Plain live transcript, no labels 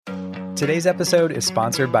Today's episode is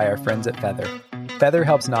sponsored by our friends at Feather. Feather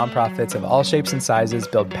helps nonprofits of all shapes and sizes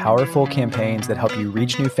build powerful campaigns that help you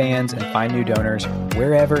reach new fans and find new donors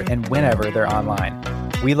wherever and whenever they're online.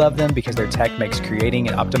 We love them because their tech makes creating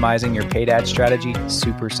and optimizing your paid ad strategy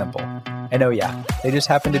super simple. And oh yeah, they just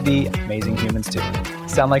happen to be amazing humans too.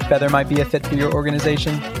 Sound like Feather might be a fit for your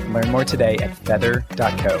organization? Learn more today at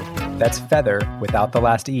feather.co. That's feather without the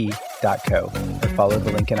last e.co. Or follow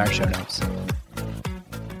the link in our show notes.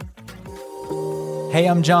 Hey,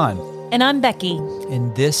 I'm John. And I'm Becky.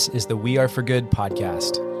 And this is the We Are for Good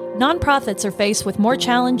podcast. Nonprofits are faced with more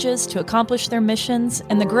challenges to accomplish their missions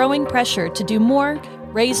and the growing pressure to do more,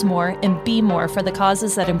 raise more, and be more for the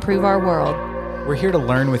causes that improve our world. We're here to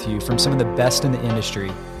learn with you from some of the best in the industry,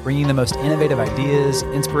 bringing the most innovative ideas,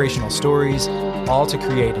 inspirational stories, all to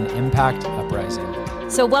create an impact uprising.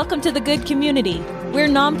 So welcome to the good community. We're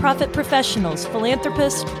nonprofit professionals,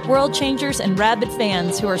 philanthropists, world changers, and rabid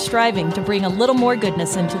fans who are striving to bring a little more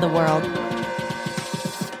goodness into the world.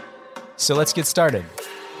 So let's get started.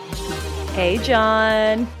 Hey,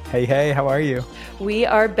 John. Hey, how are you? We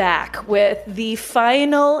are back with the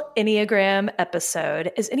final Enneagram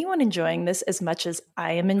episode. Is anyone enjoying this as much as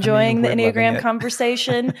I am enjoying the Enneagram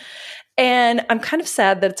conversation? And I'm kind of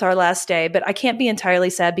sad that it's our last day, but I can't be entirely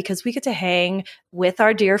sad because we get to hang with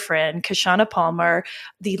our dear friend, Kashana Palmer,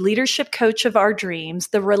 the leadership coach of our dreams,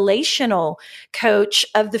 the relational coach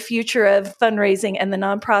of the future of fundraising and the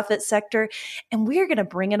nonprofit sector. And we are going to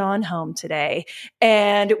bring it on home today.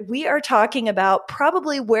 And we are talking about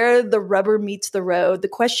probably where the rubber meets the road. The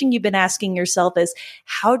question you've been asking yourself is,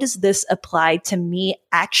 how does this apply to me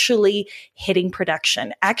actually hitting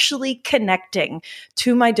production, actually connecting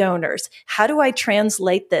to my donors? How do I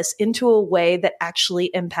translate this into a way that actually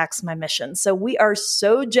impacts my mission? So we are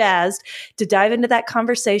so jazzed to dive into that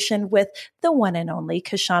conversation with the one and only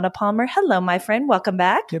Kashana Palmer. Hello, my friend. Welcome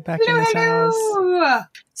back. Get back in this house.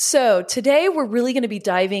 So today we're really going to be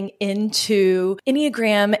diving into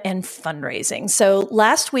Enneagram and fundraising. So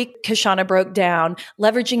last week, Kashana broke down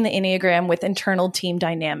leveraging the Enneagram with internal team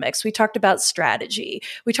dynamics. We talked about strategy.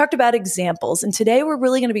 We talked about examples. And today we're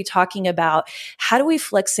really going to be talking about how do we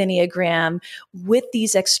flex Enneagram with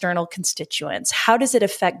these external constituents? How does it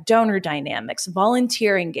affect donor dynamics,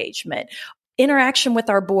 volunteer engagement, interaction with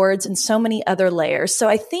our boards, and so many other layers. So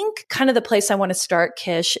I think kind of the place I want to start,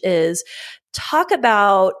 Kish, is talk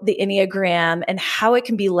about the Enneagram and how it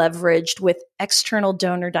can be leveraged with external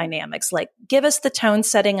donor dynamics. Like, give us the tone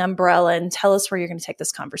setting umbrella and tell us where you're going to take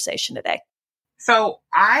this conversation today. So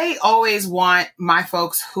I always want my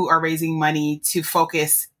folks who are raising money to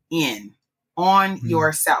focus in on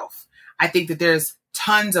yourself. I think that there's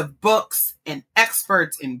tons of books and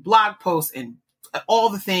experts and blog posts and all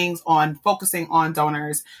the things on focusing on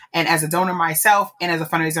donors. And as a donor myself and as a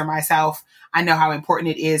fundraiser myself, I know how important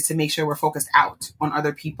it is to make sure we're focused out on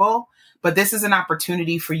other people. But this is an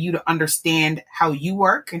opportunity for you to understand how you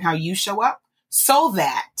work and how you show up so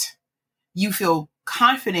that you feel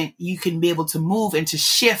confident you can be able to move and to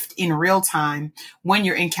shift in real time when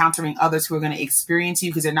you're encountering others who are going to experience you,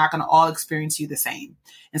 because they're not going to all experience you the same.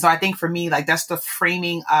 And so I think for me, like, that's the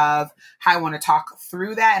framing of how I want to talk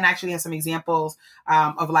through that, and actually have some examples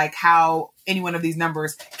of like how any one of these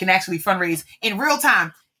numbers can actually fundraise in real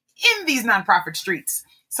time in these nonprofit streets,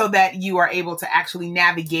 so that you are able to actually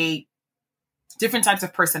navigate different types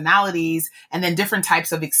of personalities and then different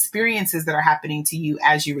types of experiences that are happening to you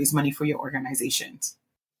as you raise money for your organizations.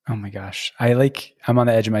 Oh my gosh. I'm on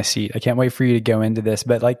the edge of my seat. I can't wait for you to go into this,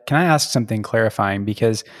 but can I ask something clarifying?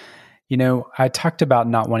 Because, I talked about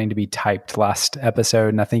not wanting to be typed last episode,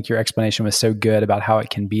 and I think your explanation was so good about how it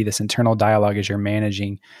can be this internal dialogue as you're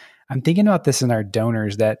managing. I'm thinking about this in our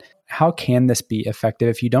donors, that how can this be effective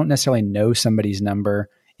if you don't necessarily know somebody's number?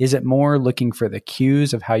 Is it more looking for the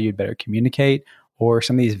cues of how you'd better communicate, or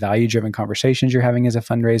some of these value-driven conversations you're having as a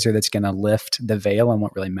fundraiser that's going to lift the veil on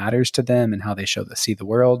what really matters to them and how they see the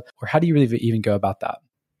world? Or how do you really even go about that?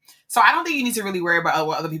 So I don't think you need to really worry about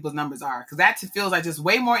what other people's numbers are, because that feels like just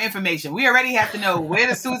way more information. We already have to know, where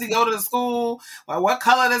does Susie go to the school? Or what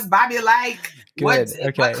color does Bobby like? What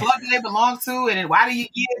club do they belong to? And then why do you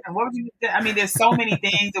give? And what would you? I mean, there's so many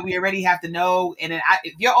things that we already have to know. And then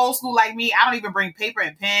if you're old school like me, I don't even bring paper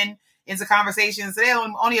and pen into conversations. So they're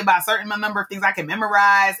only about a certain number of things I can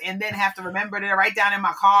memorize and then have to remember to write down in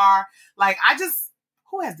my car.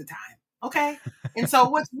 Who has the time? Okay. And so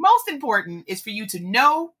what's most important is for you to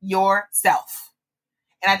know yourself.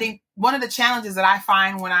 And I think one of the challenges that I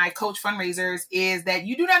find when I coach fundraisers is that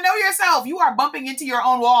you do not know yourself. You are bumping into your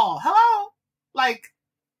own wall. Hello?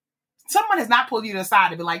 Someone has not pulled you to the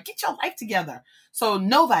side and be like, get your life together. So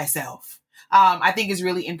know thyself. I think is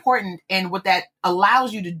really important. And what that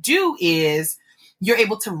allows you to do is you're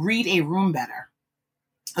able to read a room better.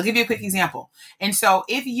 I'll give you a quick example. And so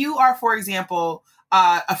if you are, for example,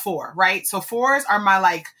 a 4, right? So 4s are my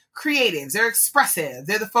like creatives. They're expressive.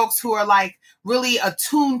 They're the folks who are like really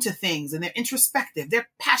attuned to things, and they're introspective. They're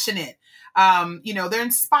passionate. They're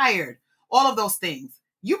inspired. All of those things.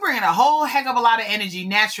 You bring in a whole heck of a lot of energy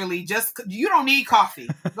naturally. You don't need coffee,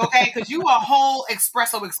 okay? Because you are a whole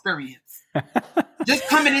espresso experience just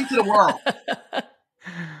coming into the world.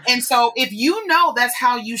 And so if you know that's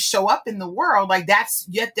how you show up in the world, like that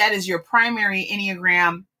is your primary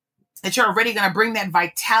Enneagram, that you're already going to bring that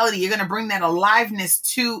vitality. You're going to bring that aliveness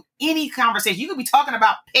to any conversation. You could be talking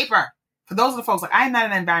about paper. For those of the folks, like I am not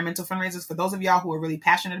an environmental fundraiser. For those of y'all who are really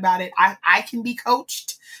passionate about it, I can be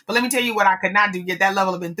coached. But let me tell you what I could not do, get that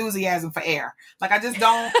level of enthusiasm for air. Like I just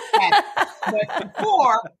don't have it. But the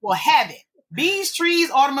 4 will have it. Bees, trees,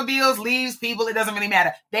 automobiles, leaves, people, it doesn't really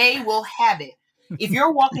matter. They will have it. If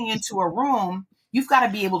you're walking into a room, you've got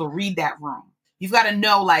to be able to read that room. You've got to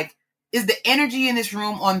know, like, is the energy in this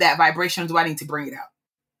room on that vibration? Or do I need to bring it up?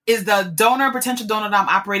 Is the potential donor that I'm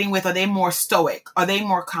operating with, are they more stoic? Are they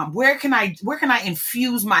more calm? Where can I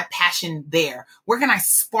infuse my passion there? Where can I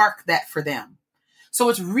spark that for them? So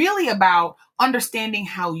it's really about understanding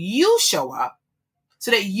how you show up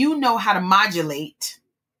so that you know how to modulate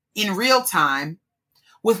in real time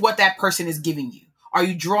with what that person is giving you. Are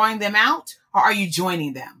you drawing them out or are you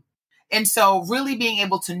joining them? And so really being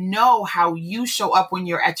able to know how you show up when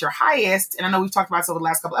you're at your highest, and I know we've talked about this over the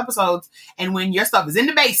last couple episodes, and when your stuff is in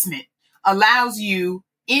the basement, allows you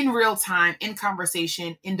in real time, in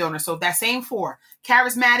conversation, in donor. So that same 4,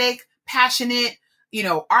 charismatic, passionate,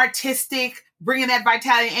 artistic, bringing that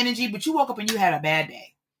vitality and energy, but you woke up and you had a bad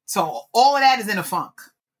day. So all of that is in a funk.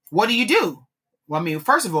 What do you do? Well, I mean,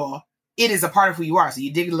 first of all, it is a part of who you are. So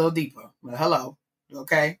you dig a little deeper. Well, hello.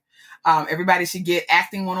 Okay. Everybody should get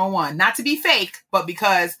acting 101, not to be fake, but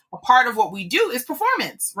because a part of what we do is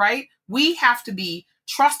performance, right? We have to be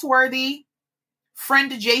trustworthy,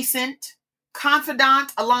 friend adjacent,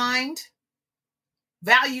 confidant aligned,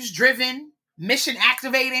 values driven, mission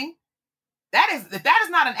activating. If that is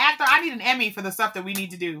not an actor, I need an Emmy for the stuff that we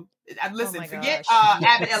need to do. Listen, forget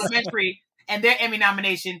Abbott Elementary and their Emmy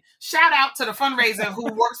nomination. Shout out to the fundraiser who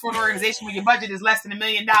works for an organization where your budget is less than $1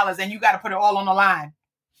 million and you got to put it all on the line.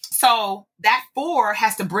 So that 4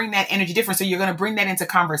 has to bring that energy different. So you're going to bring that into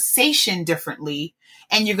conversation differently,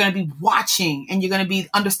 and you're going to be watching, and you're going to be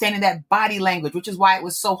understanding that body language, which is why it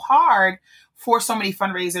was so hard for so many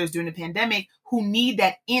fundraisers during the pandemic who need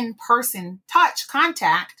that in-person touch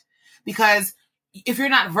contact. Because if you're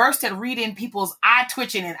not versed at reading people's eye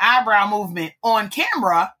twitching and eyebrow movement on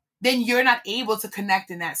camera, then you're not able to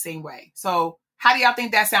connect in that same way. So how do y'all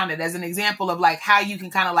think that sounded as an example of like how you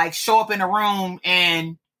can kind of like show up in a room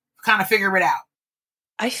and kind of figure it out?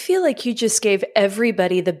 I feel like you just gave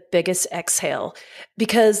everybody the biggest exhale,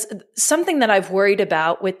 because something that I've worried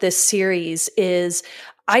about with this series is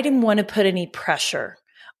I didn't want to put any pressure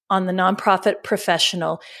on the nonprofit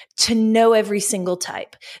professional to know every single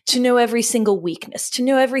type, to know every single weakness, to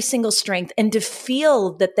know every single strength, and to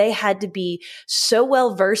feel that they had to be so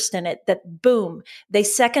well versed in it that boom, they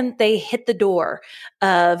hit the door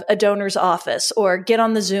of a donor's office or get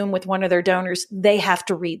on the Zoom with one of their donors, they have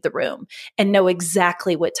to read the room and know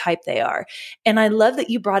exactly what type they are. And I love that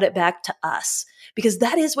you brought it back to us, because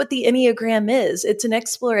that is what the Enneagram is. It's an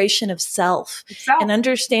exploration of self and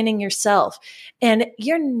understanding yourself. And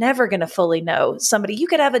you're never going to fully know somebody. You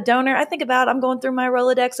could have a donor. I'm going through my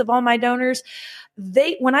Rolodex of all my donors.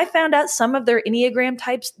 When I found out some of their Enneagram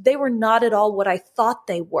types, they were not at all what I thought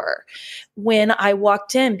they were when I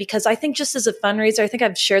walked in, because I think just as a fundraiser, I think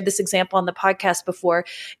I've shared this example on the podcast before.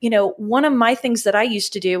 One of my things that I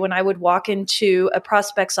used to do when I would walk into a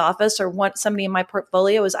prospect's office or want somebody in my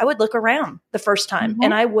portfolio is I would look around the first time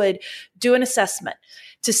and I would do an assessment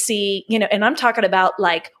to see, and I'm talking about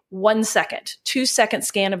like 1 second, 2 second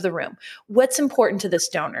scan of the room. What's important to this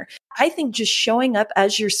donor? I think just showing up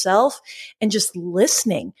as yourself and just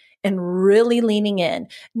listening and really leaning in,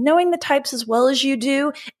 knowing the types as well as you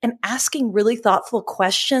do, and asking really thoughtful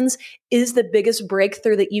questions is the biggest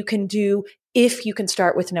breakthrough that you can do if you can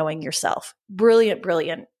start with knowing yourself. Brilliant,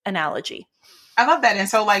 brilliant analogy. I love that. And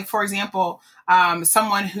so like, for example,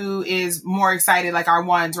 someone who is more excited, like our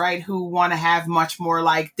 1s, right, who want to have much more,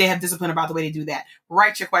 like they have discipline about the way they do that.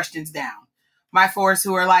 Write your questions down. My 4s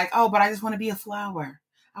who are like, oh, but I just want to be a flower.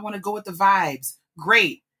 I want to go with the vibes.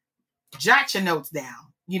 Great. Jot your notes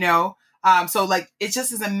down, So like, it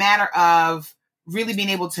just is a matter of really being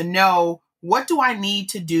able to know, what do I need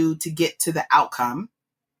to do to get to the outcome?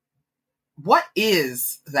 What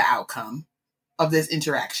is the outcome? of this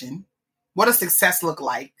interaction? What does success look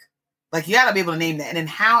like? Like, you got to be able to name that. And then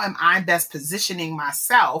how am I best positioning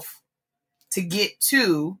myself to get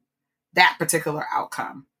to that particular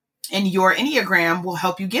outcome? And your Enneagram will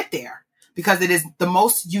help you get there because it is the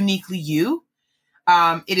most uniquely you.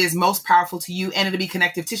 It is most powerful to you, and it'll be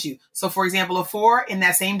connective tissue. So for example, a 4 in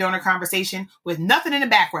that same donor conversation with nothing in the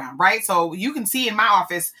background, right? So you can see in my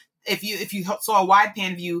office, if you saw a wide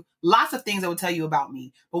pan view, lots of things that would tell you about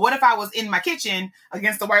me. But what if I was in my kitchen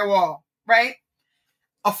against the white wall, right?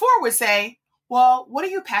 A 4 would say, well, what are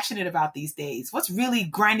you passionate about these days? What's really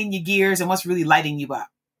grinding your gears and what's really lighting you up?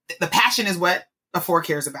 The passion is what a 4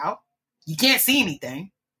 cares about. You can't see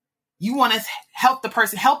anything. You want to help the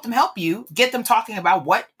person, help them help you, get them talking about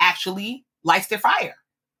what actually lights their fire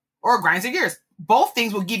or grinds their gears. Both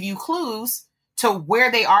things will give you clues to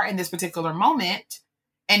where they are in this particular moment.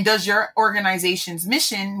 And does your organization's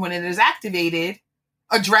mission, when it is activated,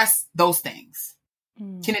 address those things?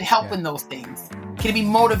 Can it help in those things? Can it be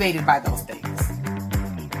motivated by those things?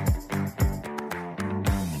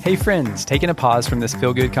 Hey friends, taking a pause from this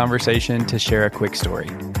feel-good conversation to share a quick story.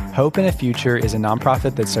 Hope in a Future is a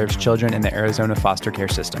nonprofit that serves children in the Arizona foster care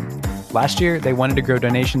system. Last year, they wanted to grow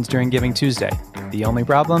donations during Giving Tuesday. The only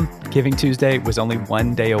problem? Giving Tuesday was only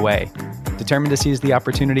one day away. Determined to seize the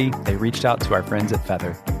opportunity, they reached out to our friends at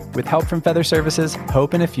Feather. With help from Feather Services,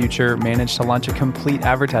 Hope in a Future managed to launch a complete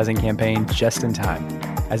advertising campaign just in time.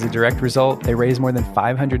 As a direct result, they raised more than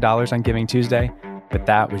 $500 on Giving Tuesday, but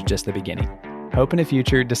that was just the beginning. Hope in a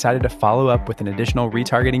Future decided to follow up with an additional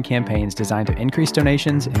retargeting campaigns designed to increase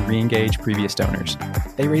donations and re-engage previous donors.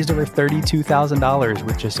 They raised over $32,000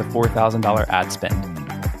 with just a $4,000 ad spend.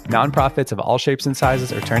 Nonprofits of all shapes and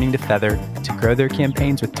sizes are turning to Feather to grow their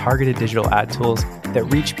campaigns with targeted digital ad tools that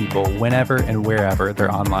reach people whenever and wherever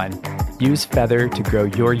they're online. Use Feather to grow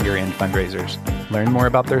your year-end fundraisers. Learn more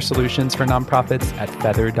about their solutions for nonprofits at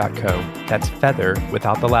feather.co. That's feather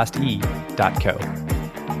without the last e.co.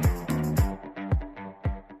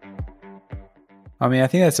 I mean, I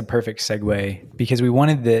think that's a perfect segue because we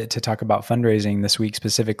wanted to talk about fundraising this week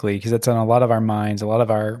specifically because it's on a lot of our minds, a lot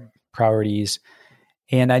of our priorities.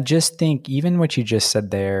 And I just think even what you just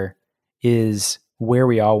said there is where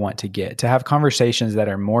we all want to get, to have conversations that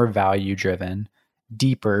are more value driven,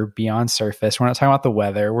 deeper, beyond surface. We're not talking about the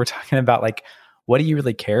weather. We're talking about like, what do you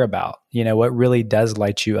really care about? You know, what really does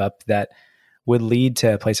light you up that would lead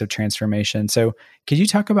to a place of transformation. So could you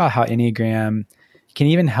talk about how Enneagram can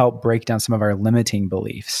even help break down some of our limiting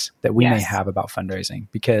beliefs that we may have about fundraising?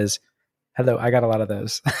 Because, hello, I got a lot of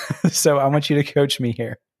those. So I want you to coach me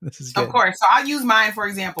here. This is good. Of course. So I'll use mine, for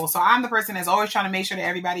example. So I'm the person that's always trying to make sure that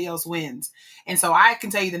everybody else wins. And so I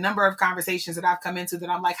can tell you the number of conversations that I've come into that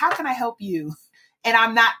I'm like, how can I help you? And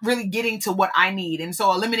I'm not really getting to what I need. And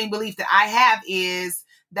so a limiting belief that I have is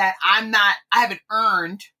that I haven't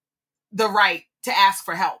earned the right to ask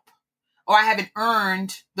for help, or I haven't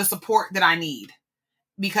earned the support that I need,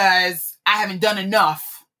 because I haven't done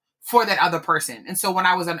enough for that other person. And so when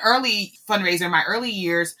I was an early fundraiser in my early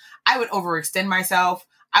years, I would overextend myself.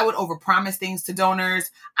 I would overpromise things to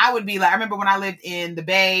donors. I would be like, I remember when I lived in the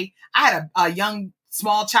Bay, I had a young,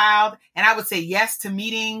 small child, and I would say yes to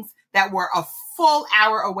meetings that were a full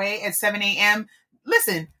hour away at 7 a.m.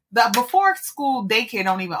 Listen, the before school daycare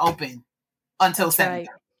don't even open until 7. Right.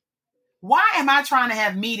 Why am I trying to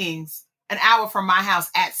have meetings an hour from my house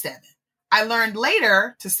at 7? I learned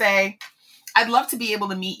later to say, I'd love to be able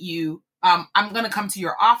to meet you. I'm going to come to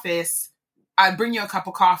your office. I'd bring you a cup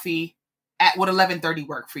of coffee at would 11:30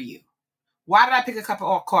 work for you? Why did I pick a cup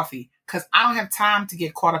of coffee? Because I don't have time to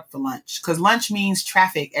get caught up for lunch, because lunch means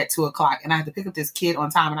traffic at 2:00 and I have to pick up this kid on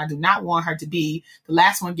time, and I do not want her to be the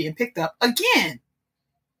last one getting picked up again.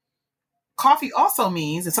 Coffee also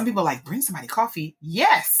means, and some people are like, bring somebody coffee.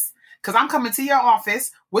 Yes. Because I'm coming to your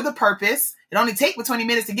office with a purpose. It only takes me 20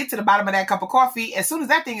 minutes to get to the bottom of that cup of coffee. As soon as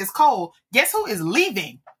that thing is cold, guess who is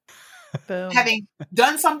leaving? Boom. Having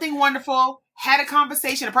done something wonderful, had a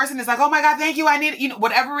conversation. A person is like, oh my God, thank you. I need,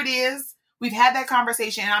 whatever it is. We've had that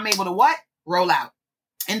conversation, and I'm able to what? Roll out.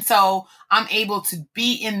 And so I'm able to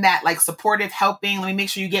be in that like supportive, helping, let me make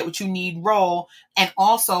sure you get what you need role, and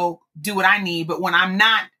also do what I need. But when I'm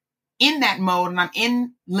not in that mode and I'm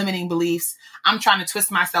in limiting beliefs, I'm trying to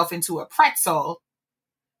twist myself into a pretzel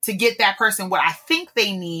to get that person what I think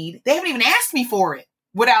they need. They haven't even asked me for it,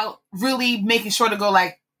 without really making sure to go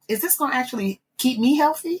like, is this going to actually keep me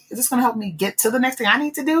healthy? Is this going to help me get to the next thing I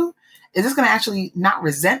need to do? Is this going to actually not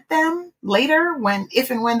resent them later if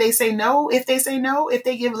and when they say no, if they say no, if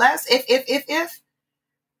they give less, if.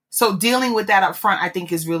 So dealing with that up front, I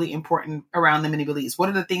think, is really important around limiting beliefs. What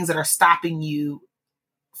are the things that are stopping you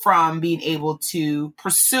from being able to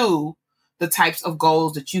pursue the types of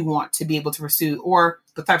goals that you want to be able to pursue, or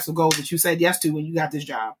the types of goals that you said yes to when you got this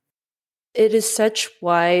job. It is such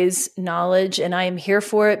wise knowledge, and I am here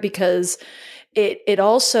for it because it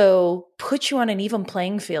also puts you on an even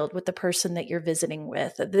playing field with the person that you're visiting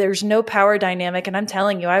with. There's no power dynamic. And I'm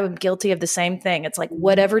telling you, I am guilty of the same thing. It's like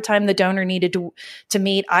whatever time the donor needed to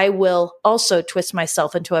meet, I will also twist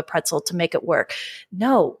myself into a pretzel to make it work.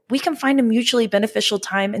 No, we can find a mutually beneficial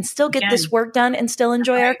time and still get this work done and still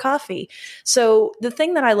enjoy our coffee. So the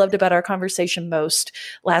thing that I loved about our conversation most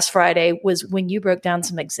last Friday was when you broke down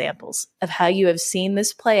some examples of how you have seen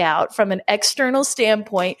this play out from an external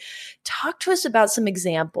standpoint. Talk to us about some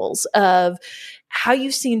examples of how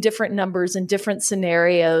you've seen different numbers and different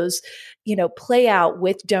scenarios, play out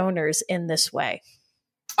with donors in this way.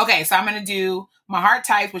 Okay, so I'm going to do my heart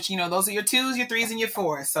types, which, those are your 2s, your 3s, and your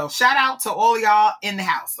 4s. So shout out to all y'all in the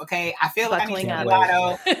house, okay? I feel like Buckling I need to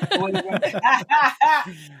lotto.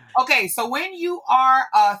 Okay, so when you are,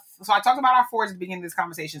 so I talked about our 4s at the beginning of this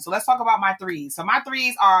conversation. So let's talk about my 3s. So my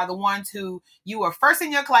 3s are the ones who you were first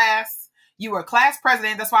in your class. You were class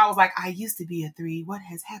president. That's why I was like, I used to be a 3. What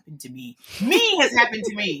has happened to me? Me has happened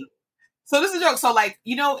to me. So this is a joke. So like,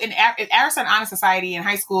 in Aristide Honor Society in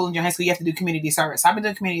high school, in your high school, you have to do community service. I've been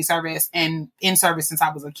doing community service and in service since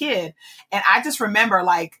I was a kid. And I just remember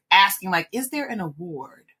like asking like, is there an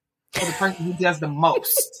award for the person who does the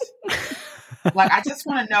most? Like, I just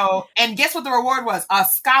want to know. And guess what the reward was? A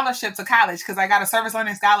scholarship to college, because I got a service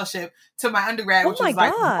learning scholarship to my undergrad, which was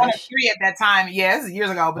like 1 of 3 at that time. Yeah, this is years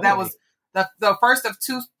ago, but that was the first of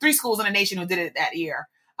 3 schools in the nation who did it that year,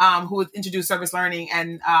 who would introduce service learning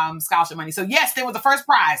and scholarship money. So yes, they were the first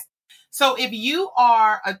prize. So if you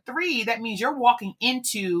are a 3, that means you're walking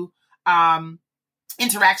into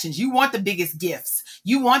interactions. You want the biggest gifts.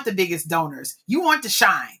 You want the biggest donors. You want to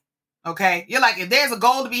shine. Okay. You're like, if there's a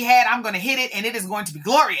goal to be had, I'm going to hit it and it is going to be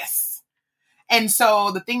glorious. And so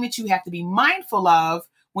the thing that you have to be mindful of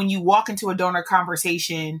when you walk into a donor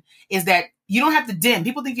conversation is that you don't have to dim.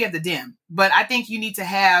 People think you have to dim, but I think you need to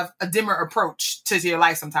have a dimmer approach to your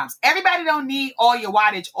life sometimes. Everybody don't need all your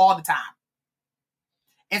wattage all the time.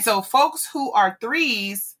 And so folks who are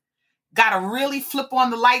 3s got to really flip on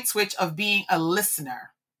the light switch of being a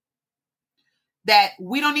listener. That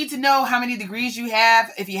we don't need to know how many degrees you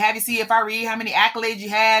have, if you have your CFRE, how many accolades you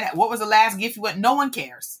had, what was the last gift you went. No one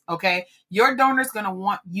cares, okay? Your donor's going to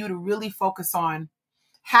want you to really focus on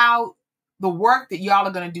how the work that y'all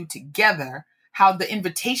are going to do together, how the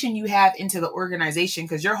invitation you have into the organization,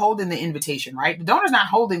 because you're holding the invitation, right? The donor's not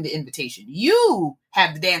holding the invitation. You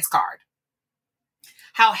have the dance card.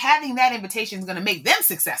 How having that invitation is going to make them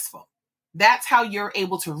successful. That's how you're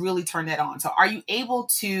able to really turn that on. So are you able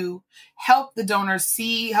to help the donors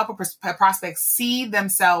help a prospect see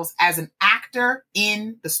themselves as an actor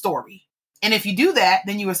in the story? And if you do that,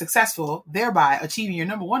 then you are successful, thereby achieving your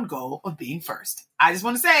number 1 goal of being first. I just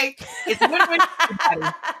want to say, it's a win-win for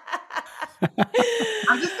everybody.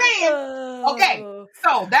 I'm just saying. Okay,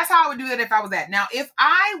 so that's how I would do that if I was that. Now, if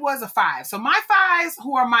I was a 5, so my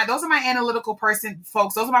 5s, those are my analytical person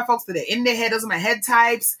folks. Those are my folks that are in their head. Those are my head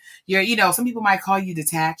types. Some people might call you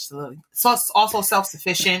detached, so also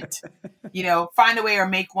self-sufficient. Find a way or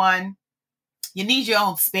make one. You need your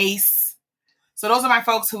own space. So those are my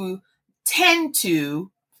folks who tend to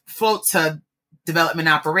float to development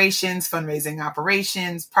operations, fundraising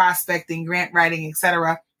operations, prospecting, grant writing,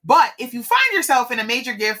 etc. But if you find yourself in a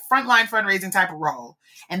major gift, frontline fundraising type of role,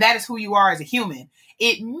 and that is who you are as a human,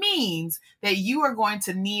 it means that you are going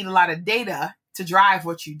to need a lot of data to drive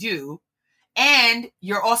what you do. And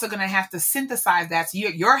you're also going to have to synthesize that. So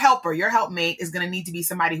your helper, your helpmate is going to need to be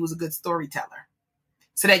somebody who's a good storyteller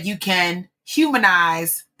so that you can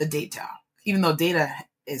humanize the data, even though data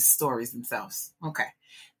is stories themselves. Okay.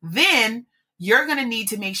 Then you're going to need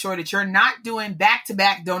to make sure that you're not doing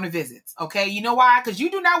back-to-back donor visits. Okay. You know why? Because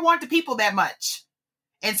you do not want the people that much.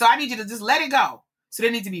 And so I need you to just let it go. So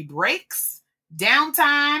there need to be breaks,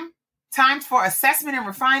 downtime, times for assessment and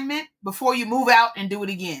refinement before you move out and do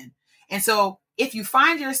it again. And so if you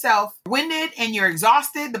find yourself winded and you're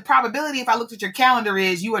exhausted, the probability, if I looked at your calendar,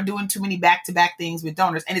 is you are doing too many back-to-back things with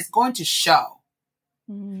donors, and it's going to show.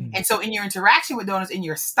 Mm. And so in your interaction with donors, in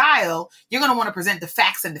your style, you're going to want to present the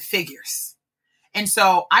facts and the figures. And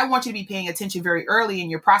so I want you to be paying attention very early in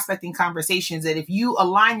your prospecting conversations that if you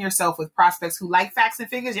align yourself with prospects who like facts and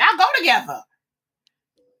figures, y'all go together.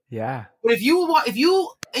 Yeah. But if you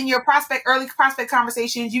in your early prospect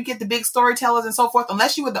conversations, you get the big storytellers and so forth,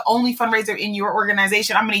 unless you were the only fundraiser in your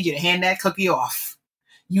organization, I'm going to need you to hand that cookie off.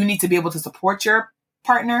 You need to be able to support your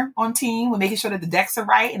partner on team with making sure that the decks are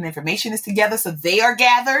right and the information is together so they are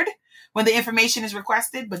gathered when the information is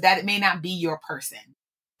requested, but that it may not be your person.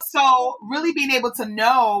 So really being able to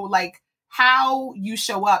know like how you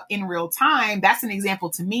show up in real time, that's an example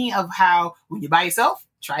to me of how when you're by yourself,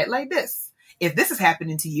 try it like this. If this is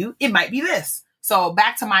happening to you, it might be this. So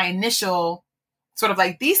back to my initial sort of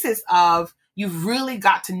like thesis of you've really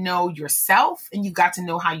got to know yourself and you've got to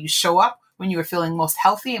know how you show up when you are feeling most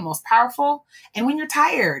healthy and most powerful and when you're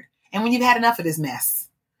tired and when you've had enough of this mess.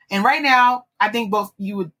 And right now, I think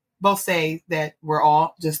you would both say that we're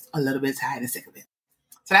all just a little bit tired and sick of it.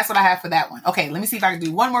 So that's what I have for that one. Okay, let me see if I can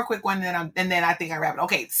do one more quick one and then I think I wrap it.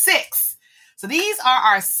 Okay, 6. So these are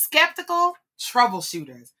our skeptical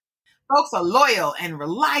troubleshooters. Folks are loyal and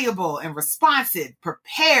reliable and responsive,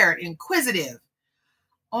 prepared, inquisitive.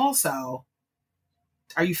 Also,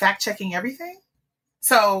 are you fact checking everything?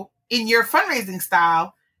 So in your fundraising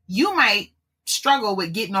style, you might struggle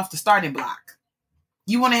with getting off the starting block.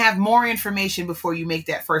 You want to have more information before you make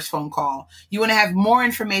that first phone call. You want to have more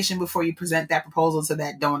information before you present that proposal to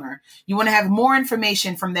that donor. You want to have more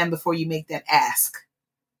information from them before you make that ask.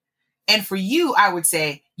 And for you, I would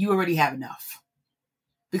say you already have enough.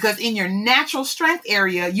 Because in your natural strength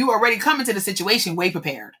area, you already come into the situation way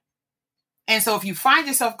prepared. And so if you find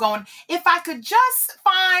yourself going, if I could just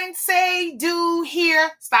find, say, do, hear,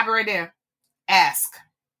 stop it right there. Ask.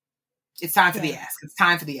 It's time for the ask. It's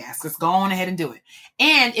time for the ask. Let's go on ahead and do it.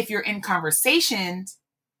 And if you're in conversations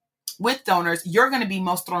with donors, you're going to be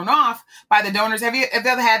most thrown off by the donors. Have you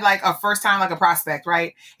ever had like a first time, like a prospect,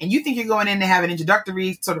 right? And you think you're going in to have an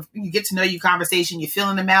introductory sort of, you get to know you conversation, you're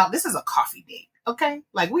feeling them out. This is a coffee date. Okay.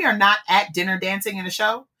 Like we are not at dinner dancing in a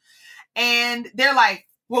show. And they're like,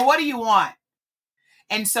 well, what do you want?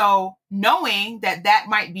 And so knowing that that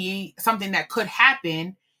might be something that could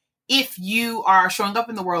happen if you are showing up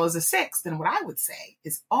in the world as a 6, then what I would say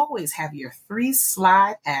is always have your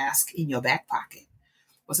 3-slide ask in your back pocket.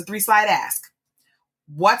 What's a 3-slide ask?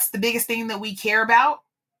 What's the biggest thing that we care about?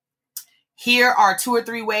 Here are 2 or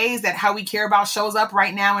 3 ways that how we care about shows up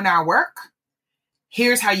right now in our work.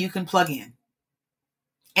 Here's how you can plug in.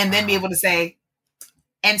 And then be able to say,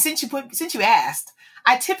 and since you asked,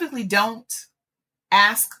 I typically don't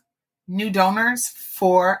ask new donors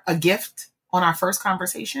for a gift on our first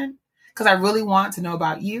conversation because I really want to know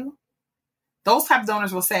about you. Those type of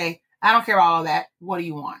donors will say, I don't care about all that. What do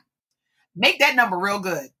you want? Make that number real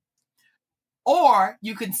good. Or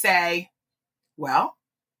you can say, well,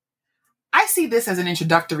 I see this as an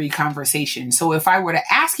introductory conversation. So if I were to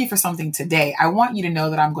ask you for something today, I want you to know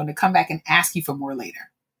that I'm going to come back and ask you for more later.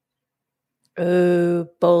 Oh,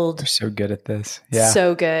 bold. They're so good at this. Yeah.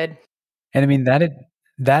 So good. And I mean, that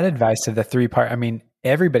advice of the 3-part, I mean,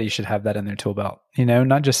 everybody should have that in their tool belt,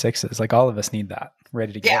 not just 6s. Like all of us need that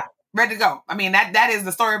ready to go. Yeah, ready to go. I mean, that is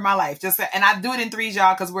the story of my life. And I do it in 3s,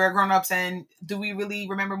 y'all, because we're grown-ups and do we really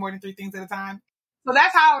remember more than 3 things at a time? So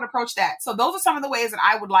that's how I would approach that. So those are some of the ways that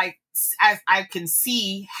I would like, as I can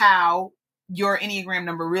see how your Enneagram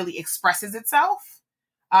number really expresses itself,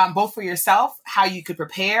 both for yourself, how you could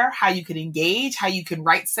prepare, how you could engage, how you could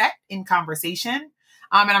right set in conversation.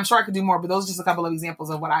 And I'm sure I could do more, but those are just a couple of examples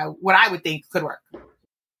of what I would think could work.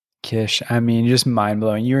 Kish, I mean, just mind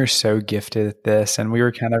blowing. You are so gifted at this. And we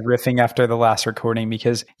were kind of riffing after the last recording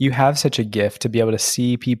because you have such a gift to be able to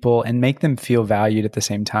see people and make them feel valued at the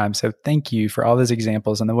same time. So thank you for all those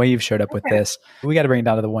examples and the way you've showed up with this. We got to bring it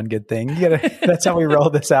down to the one good thing. That's how we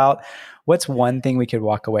roll this out. What's one thing we could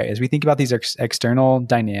walk away as we think about these external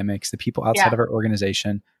dynamics, the people outside of our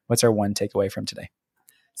organization? What's our one takeaway from today?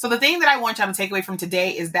 So the thing that I want y'all to take away from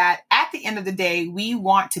today is that at the end of the day, we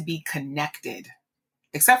want to be connected.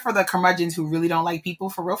 Except for the curmudgeons who really don't like people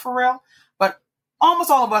for real. But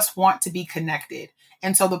almost all of us want to be connected.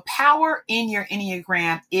 And so the power in your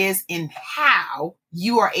Enneagram is in how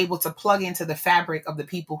you are able to plug into the fabric of the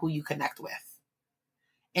people who you connect with.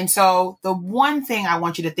 And so the one thing I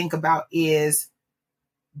want you to think about is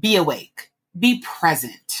be awake, be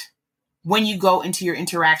present when you go into your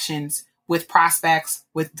interactions with prospects,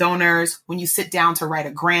 with donors, when you sit down to write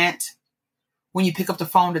a grant, when you pick up the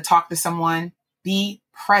phone to talk to someone. Be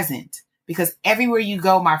present because everywhere you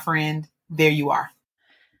go, my friend, there you are.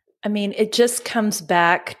 I mean, it just comes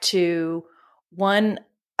back to one,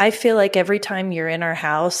 I feel like every time you're in our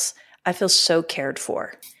house, I feel so cared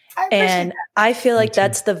for. And I feel like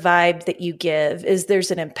that's the vibe that you give is there's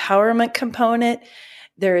an empowerment component.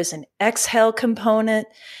 There is an exhale component.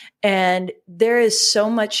 And there is so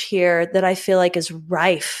much here that I feel like is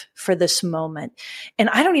rife for this moment. And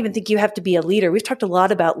I don't even think you have to be a leader. We've talked a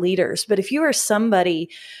lot about leaders, but if you are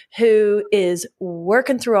somebody who is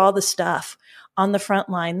working through all the stuff on the front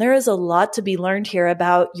line. There is a lot to be learned here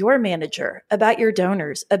about your manager, about your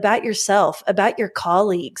donors, about yourself, about your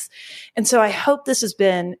colleagues. And so I hope this has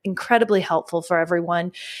been incredibly helpful for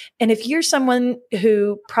everyone. And if you're someone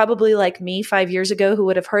who probably like me 5 years ago, who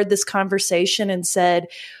would have heard this conversation and said,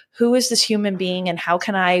 who is this human being and how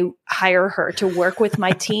can I hire her to work with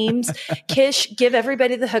my teams? Kish, give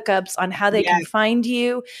everybody the hookups on how they can find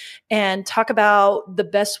you and talk about the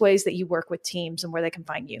best ways that you work with teams and where they can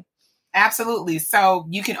find you. Absolutely. So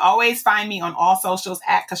you can always find me on all socials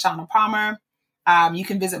at Kishana Palmer. You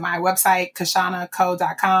can visit my website,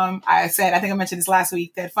 KishanaCo.com. I think I mentioned this last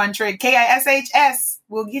week, that fun trick, KISHS,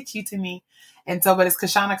 will get you to me. And so, but it's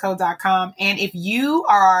KishanaCo.com. And if you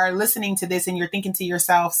are listening to this and you're thinking to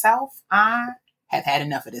yourself, I have had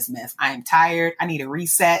enough of this mess. I am tired. I need a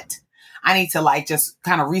reset. I need to just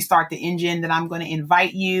kind of restart the engine. Then I'm going to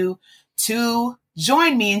invite you to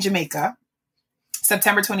join me in Jamaica,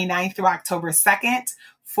 September 29th through October 2nd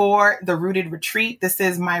for the Rooted Retreat. This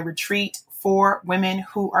is my retreat for women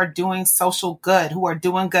who are doing social good, who are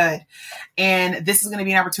doing good. And this is going to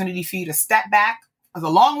be an opportunity for you to step back. It was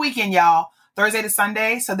a long weekend, y'all. Thursday to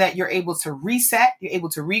Sunday, so that you're able to reset, you're able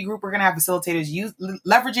to regroup. We're going to have facilitators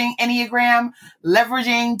leveraging Enneagram,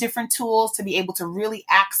 leveraging different tools to be able to really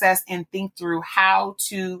access and think through how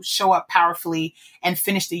to show up powerfully and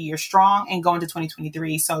finish the year strong and go into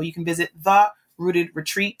 2023. So you can visit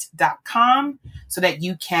therootedretreat.com so that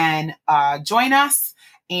you can join us.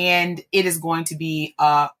 And it is going to be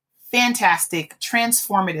a fantastic,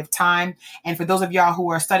 transformative time. And for those of y'all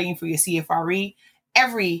who are studying for your CFRE,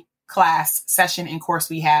 every class, session, and course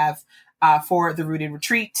we have for the Rooted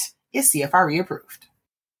Retreat is CFRE approved.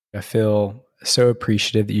 I feel so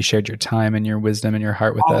appreciative that you shared your time and your wisdom and your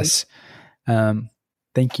heart with us.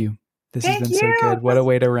 Thank you. This has been so good. What a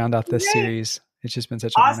way to round out this series. It's just been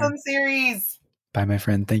such an awesome series. Bye, my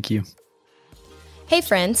friend. Thank you. Hey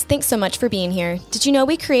friends, thanks so much for being here. Did you know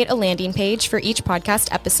we create a landing page for each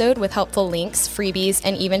podcast episode with helpful links, freebies,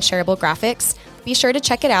 and even shareable graphics? Be sure to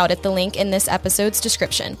check it out at the link in this episode's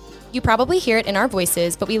description. You probably hear it in our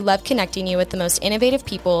voices, but we love connecting you with the most innovative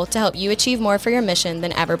people to help you achieve more for your mission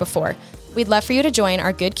than ever before. We'd love for you to join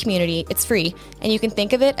our good community. It's free, and you can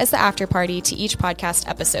think of it as the after party to each podcast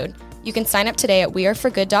episode. You can sign up today at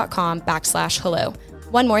weareforgood.com/hello.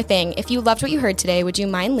 One more thing, if you loved what you heard today, would you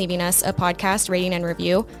mind leaving us a podcast rating and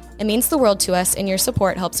review? It means the world to us, and your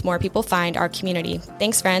support helps more people find our community.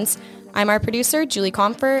 Thanks, friends. I'm our producer, Julie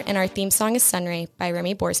Comfer, and our theme song is Sunray by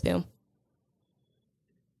Remy Borsboom.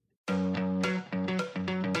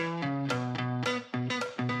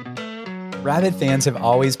 Rabid fans have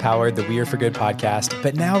always powered the We Are For Good podcast,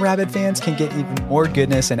 but now Rabid fans can get even more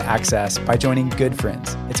goodness and access by joining Good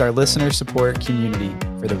Friends. It's our listener support community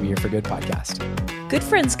for the We Are For Good podcast. Good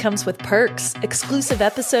Friends comes with perks, exclusive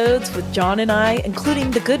episodes with John and I, including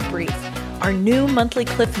The Good Brief, our new monthly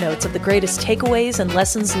cliff notes of the greatest takeaways and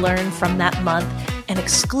lessons learned from that month, and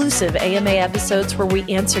exclusive AMA episodes where we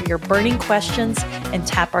answer your burning questions and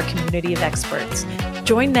tap our community of experts.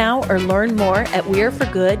 Join now or learn more at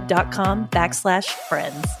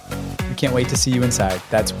weareforgood.com/friends. We can't wait to see you inside.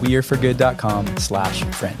 That's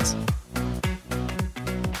weareforgood.com/friends.